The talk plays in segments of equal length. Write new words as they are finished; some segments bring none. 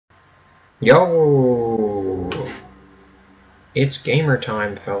Yo! It's gamer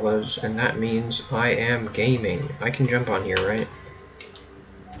time, fellas, and that means I am gaming. I can jump on here, right?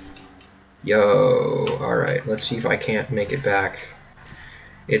 Yo! Alright, let's see if I can't make it back.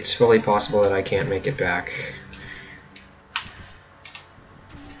 It's fully possible that I can't make it back.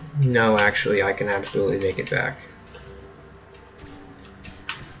 No, actually, I can absolutely make it back.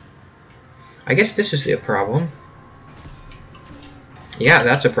 I guess this is the problem. Yeah,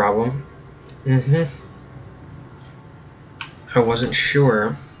 that's a problem. I wasn't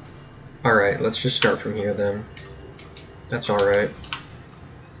sure. Alright, let's just start from here then. That's alright.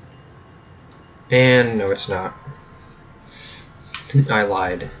 And no, it's not. I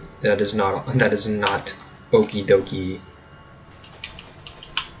lied. That is not okie dokie.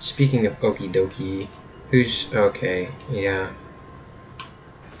 Speaking of okie dokie, who's okay, yeah.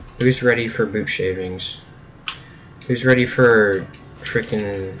 Who's ready for boot shavings? Who's ready for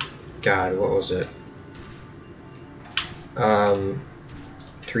frickin' God, what was it?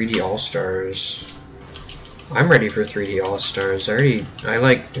 3D All-Stars. I'm ready for 3D All-Stars. I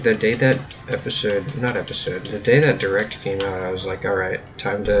like the day that the day that Direct came out, I was like, alright,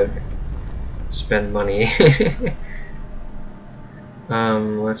 time to spend money.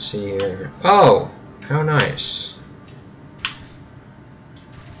 Let's see here. Oh, how nice.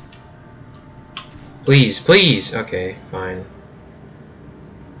 Please, please! Okay, fine.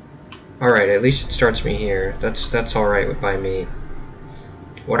 Alright, at least it starts me here. That's alright by me.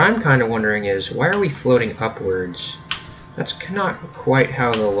 What I'm kind of wondering is, why are we floating upwards? That's not quite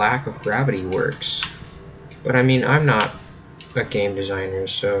how the lack of gravity works. But I mean, I'm not a game designer,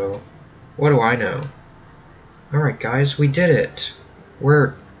 so what do I know? Alright guys, we did it!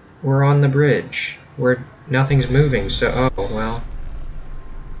 We're on the bridge. Nothing's moving, so oh well.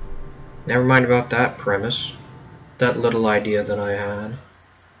 Never mind about that premise. That little idea that I had.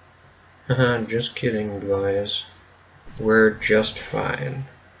 Haha, just kidding, guys. We're just fine.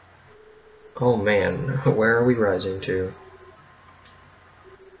 Oh man, where are we rising to?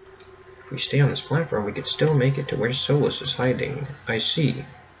 If we stay on this platform, we could still make it to where Solus is hiding. I see.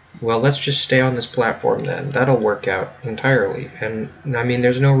 Well, let's just stay on this platform then. That'll work out entirely. And, I mean,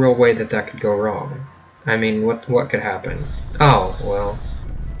 there's no real way that that could go wrong. I mean, what could happen? Oh, well.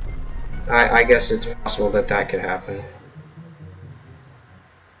 I guess it's possible that that could happen.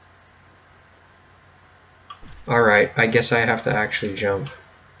 Alright, I guess I have to actually jump.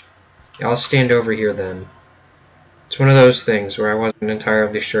 I'll stand over here then. It's one of those things where I wasn't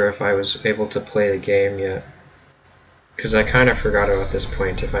entirely sure if I was able to play the game yet. Because I kind of forgot about this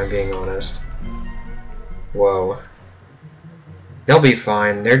point, if I'm being honest. Whoa. They'll be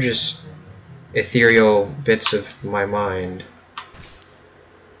fine, they're just ethereal bits of my mind.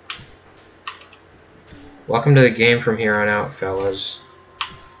 Welcome to the game from here on out, fellas.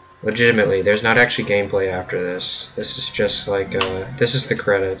 Legitimately, there's not actually gameplay after this. This is just like, this is the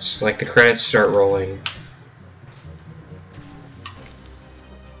credits. Like, the credits start rolling.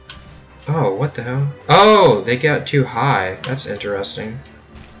 Oh, what the hell? Oh, they got too high. That's interesting.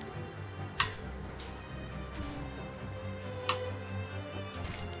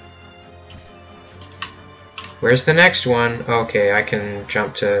 Where's the next one? Okay, I can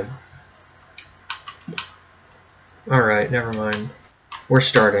jump to... Alright, never mind. We're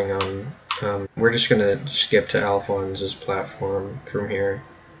starting on... we're just gonna skip to Alphonse's platform from here.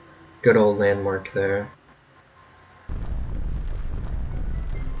 Good old landmark there.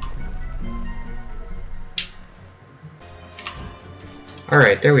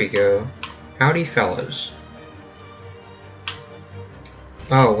 Alright, there we go. Howdy, fellas.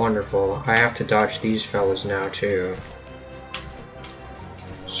 Oh, wonderful. I have to dodge these fellas now, too.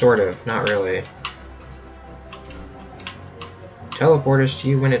 Sort of, not really. Teleport us to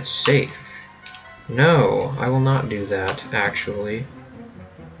you when it's safe. No, I will not do that, actually.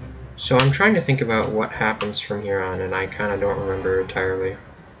 So I'm trying to think about what happens from here on, and I kind of don't remember entirely.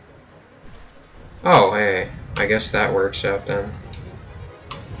 Oh, hey. I guess that works out then.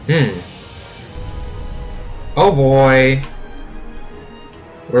 Oh boy!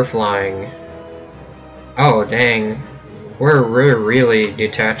 We're flying. Oh dang. We're really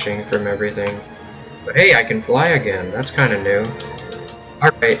detaching from everything. But hey, I can fly again. That's kind of new.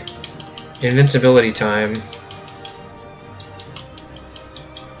 Alright. Invincibility time.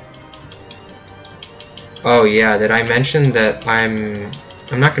 Oh yeah, did I mention that I'm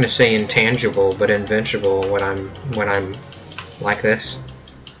not gonna say intangible, but invincible when I'm like this?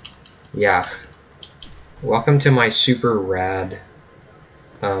 Yeah. Welcome to my super rad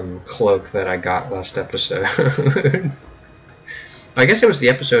cloak that I got last episode. I guess it was the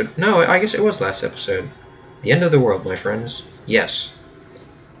episode. No, I guess it was last episode. The end of the world, my friends. Yes.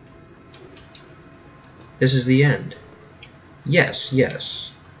 This is the end. Yes,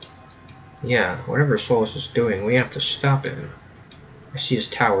 yes. Yeah, whatever Solus is doing, we have to stop him. I see his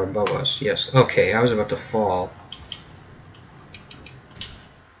tower above us. Yes, okay, I was about to fall.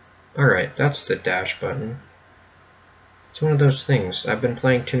 Alright, that's the dash button. It's one of those things. I've been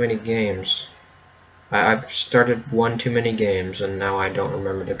playing too many games. I've started one too many games, and now I don't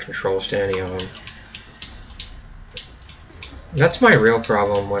remember the controls to any of them. That's my real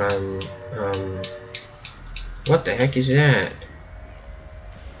problem when I'm, what the heck is that?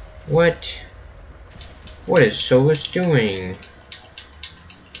 What is Solus doing?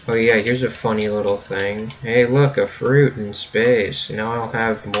 Oh yeah, here's a funny little thing. Hey look, a fruit in space. Now I'll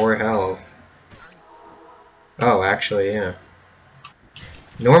have more health. Oh, actually, yeah.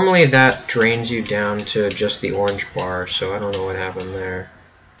 Normally that drains you down to just the orange bar, so I don't know what happened there.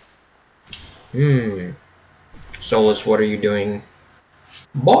 Solus, what are you doing?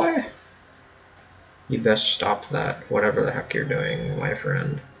 Boy! You best stop that, whatever the heck you're doing, my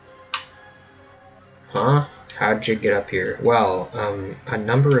friend. Huh? How'd you get up here? Well, a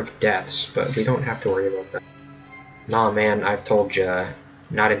number of deaths, but we don't have to worry about that. Nah, man, I've told ya.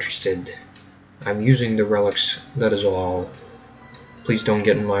 Not interested. I'm using the relics, that is all. Please don't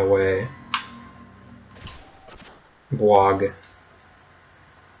get in my way. Blog.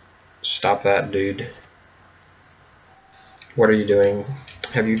 Stop that, dude. What are you doing?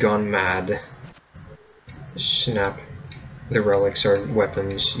 Have you gone mad? Snap. The relics are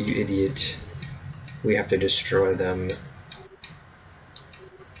weapons, you idiot. We have to destroy them.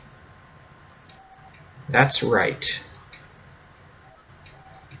 That's right.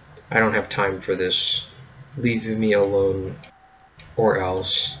 I don't have time for this. Leave me alone. Or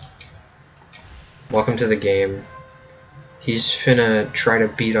else. Welcome to the game. He's finna try to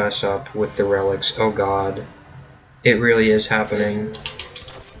beat us up with the relics. Oh god. It really is happening.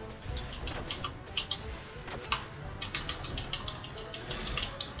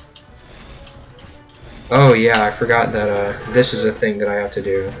 Oh yeah, I forgot that this is a thing that I have to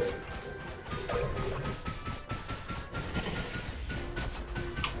do.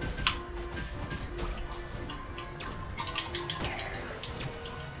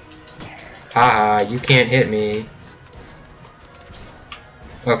 Haha, you can't hit me.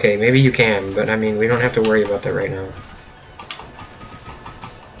 Okay, maybe you can, but I mean, we don't have to worry about that right now.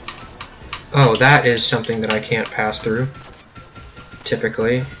 Oh, that is something that I can't pass through.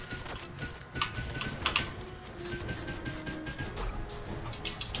 Typically.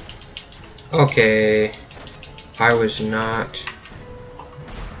 Okay. I was not...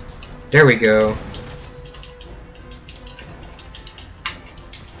 There we go.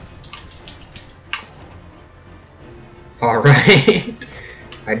 Alright.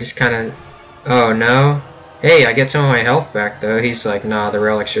 I just kinda... Oh, no? Hey, I get some of my health back, though. He's like, nah, the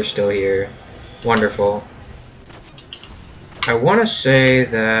relics are still here. Wonderful. I want to say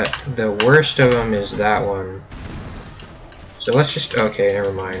that the worst of them is that one. So let's just... Okay,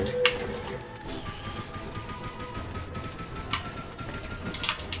 never mind.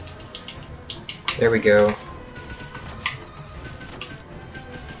 There we go.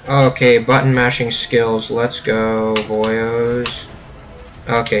 Okay, button mashing skills. Let's go, boyos.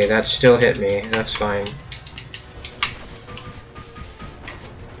 Okay, that still hit me. That's fine.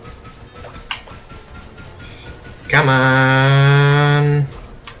 Come on!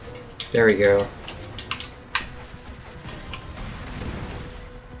 There we go.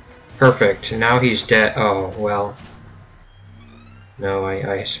 Perfect. Now he's dead. Oh, well. No,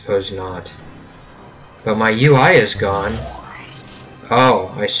 I suppose not. But my UI is gone.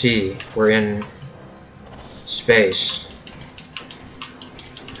 Oh, I see. We're in space.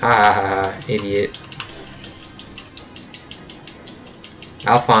 Ha ha ha ha, idiot.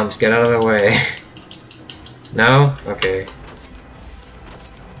 Alphonse, get out of the way. No? Okay.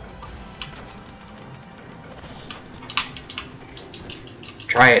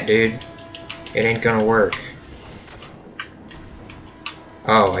 Try it, dude. It ain't gonna work.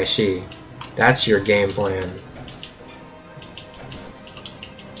 Oh, I see. That's your game plan.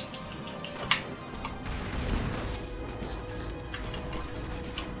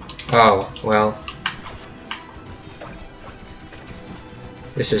 Oh, well.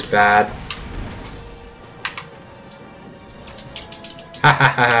 This is bad. Ha ha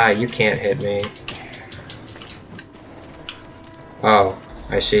ha ha, you can't hit me. Oh,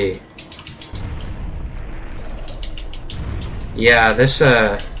 I see. Yeah, this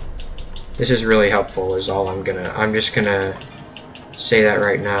is really helpful is all I'm just gonna say that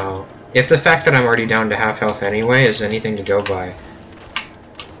right now. If the fact that I'm already down to half health anyway is anything to go by.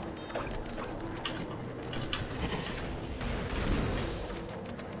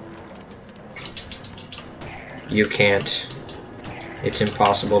 You can't. It's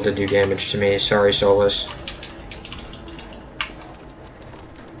impossible to do damage to me. Sorry, Solus.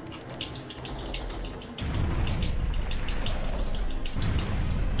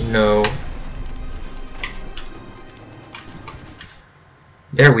 No.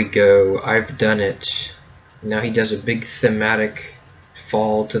 There we go. I've done it. Now he does a big thematic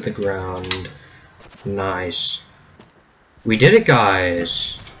fall to the ground. Nice. We did it,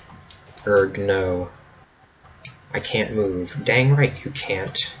 guys. Erg, no. I can't move. Dang right you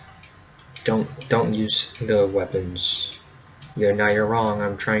can't. Don't use the weapons. Now you're wrong.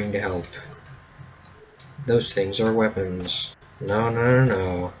 I'm trying to help. Those things are weapons. No, no, no,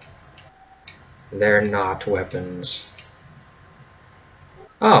 no. They're not weapons.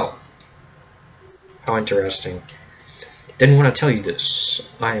 Oh. How interesting. Didn't want to tell you this.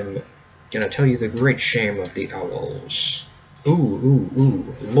 I'm gonna tell you the great shame of the owls. Ooh, ooh,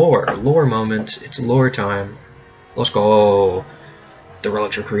 ooh. Lore moment. It's lore time. Let's go. The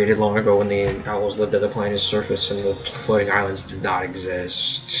relics were created long ago when the owls lived at the planet's surface and the floating islands did not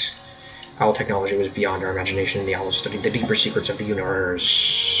exist. Owl technology was beyond our imagination, and the owls studied the deeper secrets of the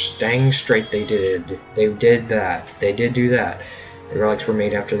universe. Dang straight they did. They did that. They did do that. The relics were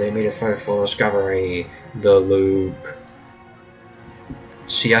made after they made a frightful discovery. The loop.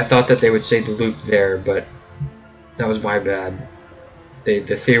 See, I thought that they would say the loop there, but that was my bad. The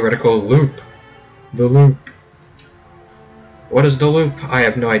theoretical loop. The loop. What is the loop? I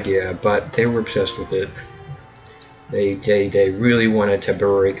have no idea, but they were obsessed with it. They really wanted to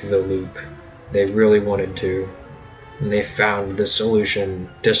break the loop. They really wanted to. And they found the solution.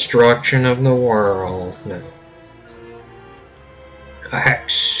 Destruction of the world. No. A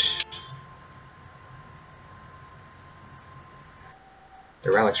hex.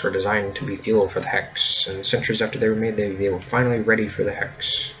 The relics were designed to be fuel for the hex, and centuries after they were made, they were finally ready for the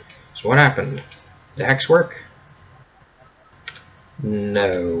hex. So what happened? Did the hex work?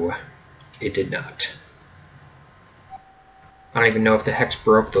 No, it did not. I don't even know if the hex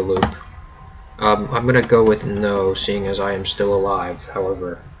broke the loop. I'm gonna go with no, seeing as I am still alive,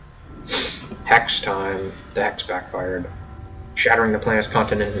 however. Hex time. The hex backfired, shattering the planet's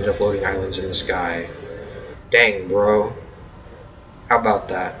continent into floating islands in the sky. Dang, bro. How about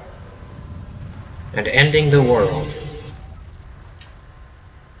that? And ending the world.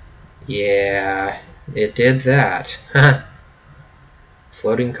 Yeah, it did that.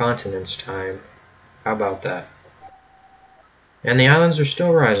 Floating continents time. How about that? And the islands are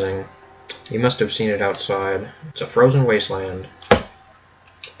still rising. You must have seen it outside. It's a frozen wasteland.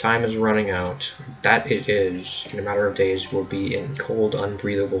 Time is running out. That it is, in a matter of days, will be in cold,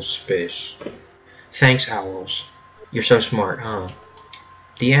 unbreathable space. Thanks, owls. You're so smart, huh?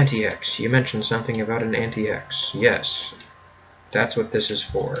 The anti-hex. You mentioned something about an anti-hex. Yes. That's what this is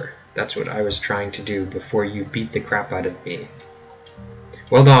for. That's what I was trying to do before you beat the crap out of me.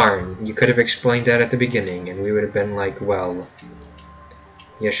 Well, darn. You could have explained that at the beginning, and we would have been like, well,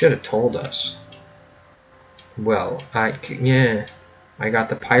 you should have told us. Well, yeah, I got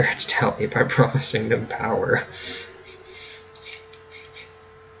the pirates to help me by promising them power.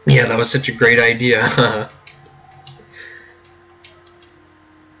 Yeah, that was such a great idea, huh?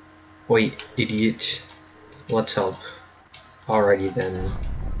 Wait, idiot. Let's help. Alrighty then.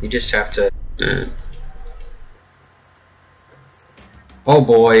 You just have to... Oh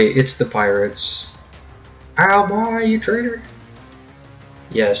boy, it's the pirates. Owlboy, you traitor!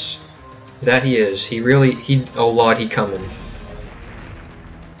 Yes, that he is. Oh lord, he coming.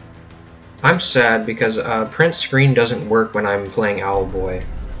 I'm sad because print screen doesn't work when I'm playing Owlboy.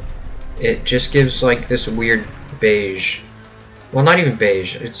 It just gives like this weird beige. Well, not even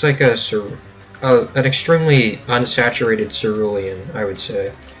beige. It's like an extremely unsaturated cerulean, I would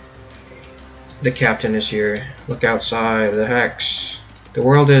say. The captain is here. Look outside. The hex. The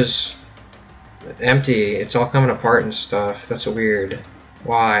world is empty. It's all coming apart and stuff. That's weird.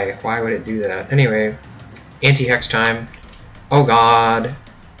 Why? Why would it do that? Anyway, anti-hex time. Oh god.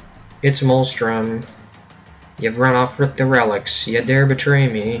 It's Molstrom. You've run off with the relics. You dare betray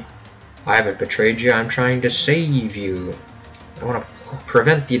me. I haven't betrayed you. I'm trying to save you. I want to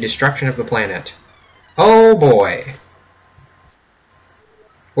prevent the destruction of the planet. Oh boy.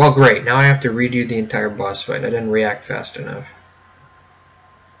 Well, great. Now I have to redo the entire boss fight. I didn't react fast enough.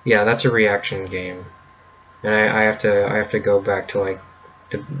 Yeah, that's a reaction game, and I have to go back to like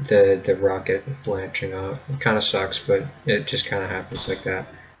the rocket launching off. It kind of sucks, but it just kind of happens like that.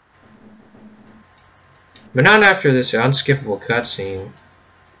 But not after this unskippable cutscene.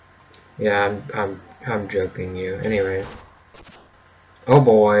 Yeah, I'm joking you. Anyway. Oh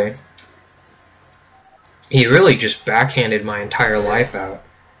boy. He really just backhanded my entire life out.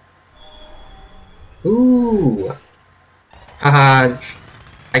 Ooh! Haha,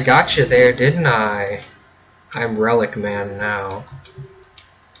 I got you there, didn't I? I'm Relic Man now.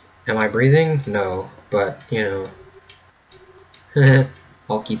 Am I breathing? No, but, you know.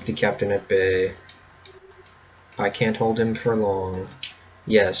 I'll keep the captain at bay. I can't hold him for long.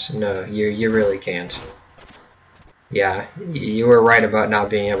 Yes, no, you really can't. Yeah, you were right about not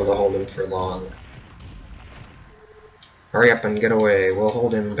being able to hold him for long. Hurry up and get away, we'll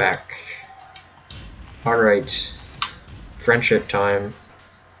hold him back. Alright. Friendship time.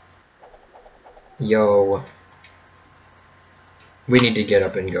 Yo. We need to get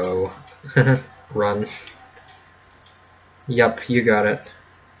up and go. Run. Yup, you got it.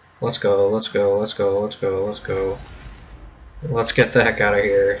 Let's go, let's go, let's go, let's go, let's go. Let's get the heck out of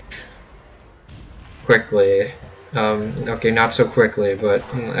here. Quickly. Okay, not so quickly, but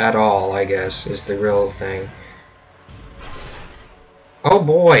at all, I guess, is the real thing. Oh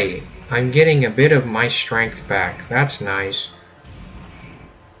boy! I'm getting a bit of my strength back. That's nice.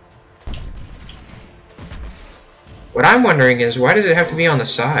 What I'm wondering is, why does it have to be on the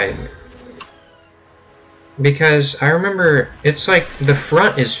side? Because I remember, it's like the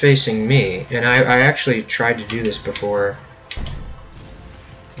front is facing me, and I actually tried to do this before,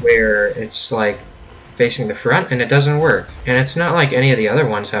 where it's like facing the front and it doesn't work. And it's not like any of the other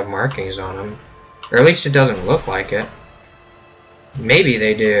ones have markings on them, or at least it doesn't look like it. Maybe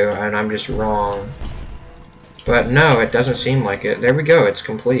they do, and I'm just wrong. But no, it doesn't seem like it. There we go, it's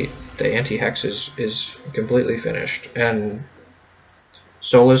complete. The anti-hex is completely finished. And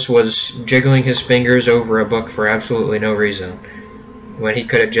Solus was jiggling his fingers over a book for absolutely no reason, when he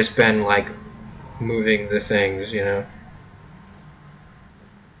could have just been, like, moving the things, you know.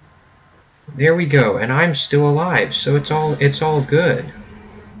 There we go, and I'm still alive, so it's all good.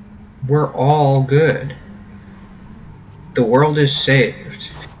 We're all good. The world is saved.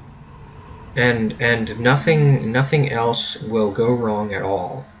 And nothing else will go wrong at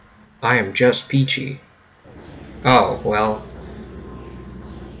all. I am just peachy. Oh, well,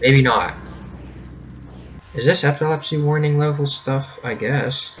 maybe not. Is this epilepsy warning level stuff? I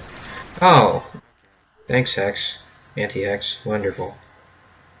guess. Oh, thanks, Hex. Anti-Hex. Wonderful.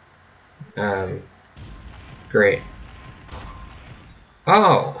 Great.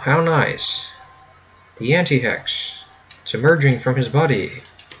 Oh, how nice. The anti-Hex. It's emerging from his body.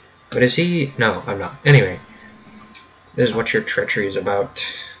 But is he? No, I'm not. Anyway, this is what your treachery is about.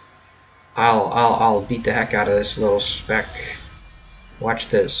 I'll beat the heck out of this little speck. Watch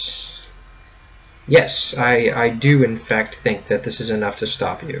this. Yes, I do in fact think that this is enough to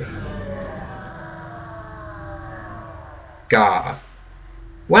stop you. Gah.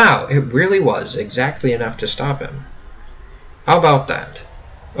 Wow, it really was exactly enough to stop him. How about that?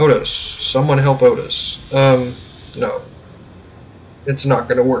 Otus, someone help Otus. No. It's not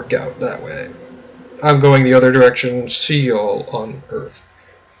gonna work out that way. I'm going the other direction, see y'all on Earth.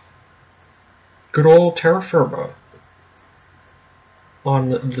 Good old terra firma.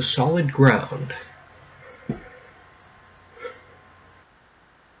 On the solid ground.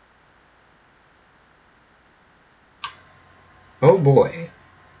 Oh boy.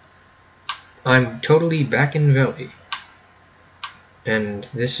 I'm totally back in Valley. And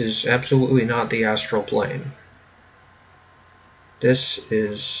this is absolutely not the astral plane. This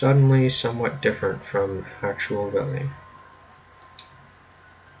is suddenly somewhat different from actual Valley.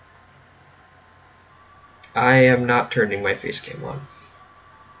 I am not turning my face cam on.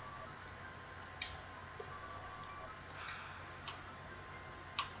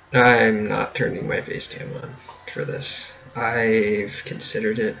 I'm not turning my face cam on for this. I've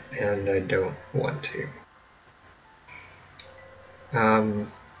considered it and I don't want to.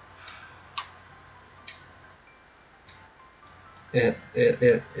 Yeah.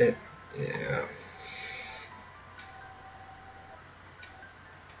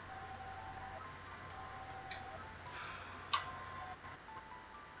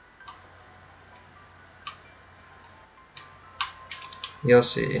 You'll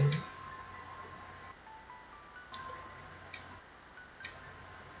see.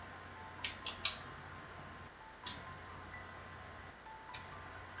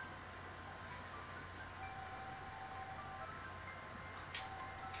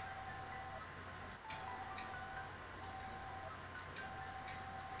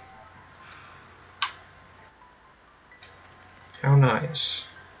 How nice.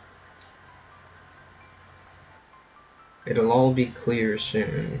 It'll all be clear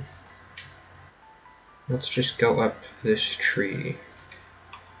soon. Let's just go up this tree.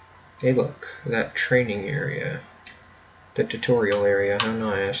 Hey look, that training area. The tutorial area, how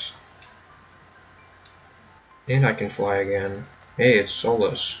nice. And I can fly again. Hey, it's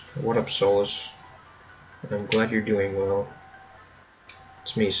Solus. What up, Solus? I'm glad you're doing well.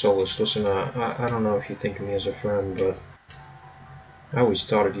 It's me, Solus. Listen, I don't know if you think of me as a friend, but I always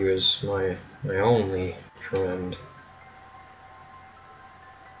thought of you as my only friend.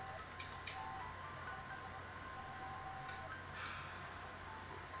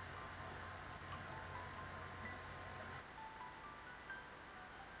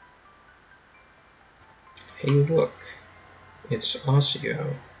 Hey, look. It's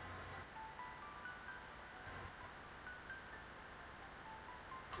Osseo.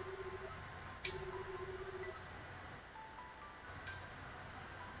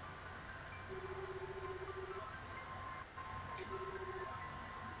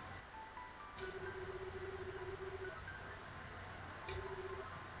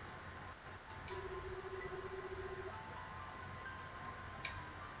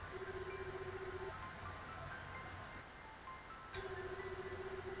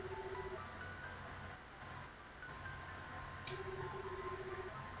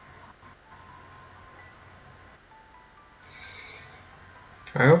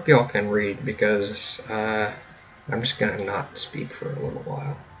 I hope y'all can read, because I'm just gonna not speak for a little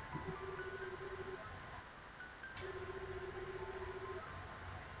while.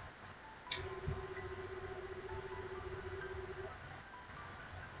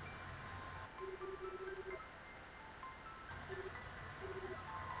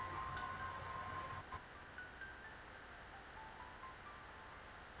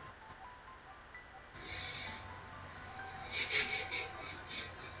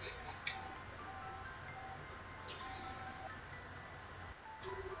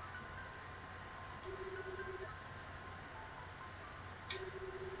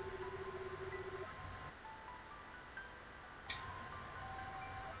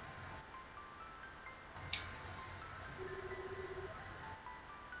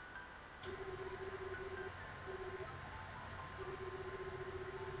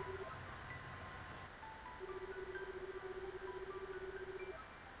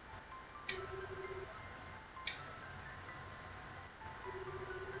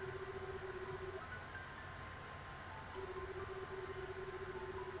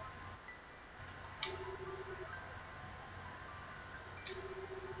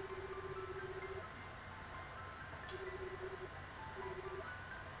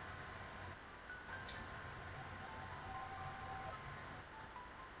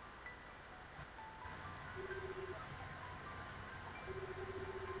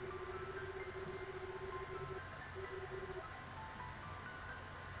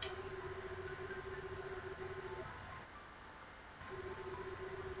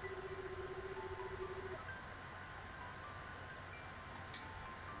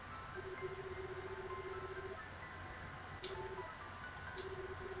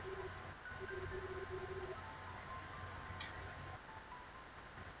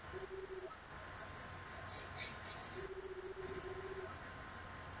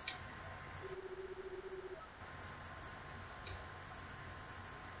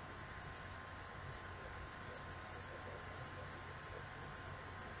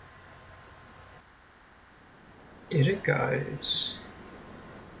 Did it, guys?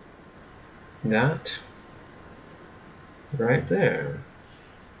 That right there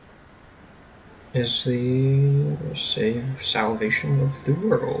is the salvation of the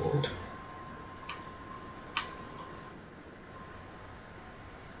world.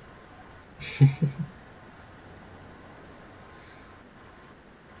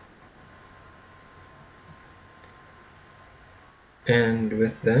 And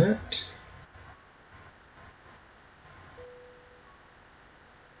with that,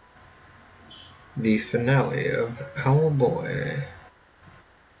 the finale of Owlboy.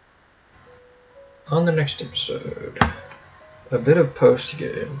 On the next episode, a bit of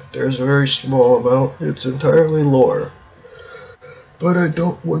post-game. There's a very small amount. It's entirely lore. But I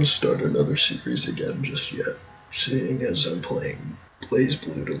don't want to start another series again just yet, seeing as I'm playing Blaze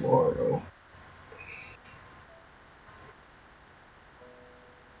Blue tomorrow.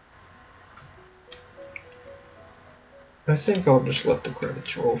 I think I'll just let the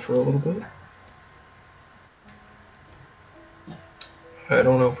credits roll for a little bit. I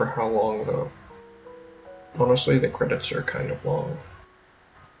don't know for how long, though. Honestly, the credits are kind of long.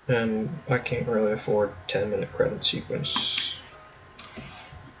 And I can't really afford 10-minute credit sequence.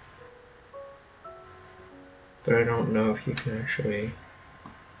 But I don't know if you can actually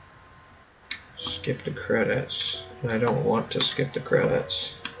skip the credits. And I don't want to skip the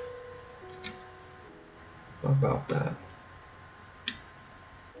credits. How about that?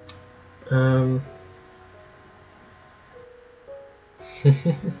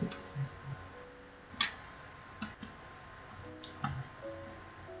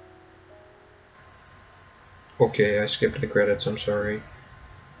 Okay, I skipped the credits, I'm sorry.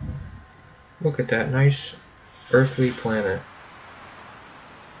 Look at that nice earthly planet.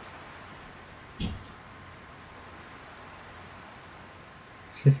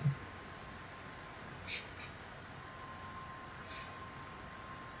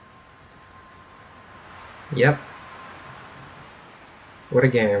 Yep. What a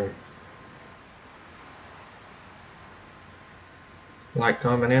game. Like,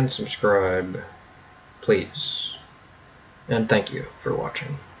 comment, and subscribe, please. And thank you for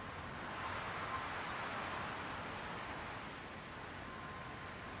watching.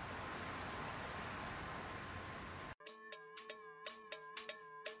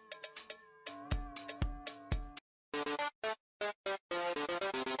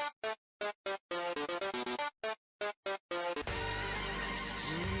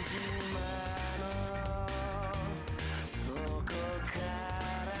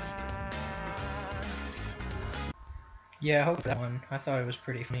 Yeah, I hope that one. I thought it was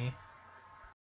pretty funny.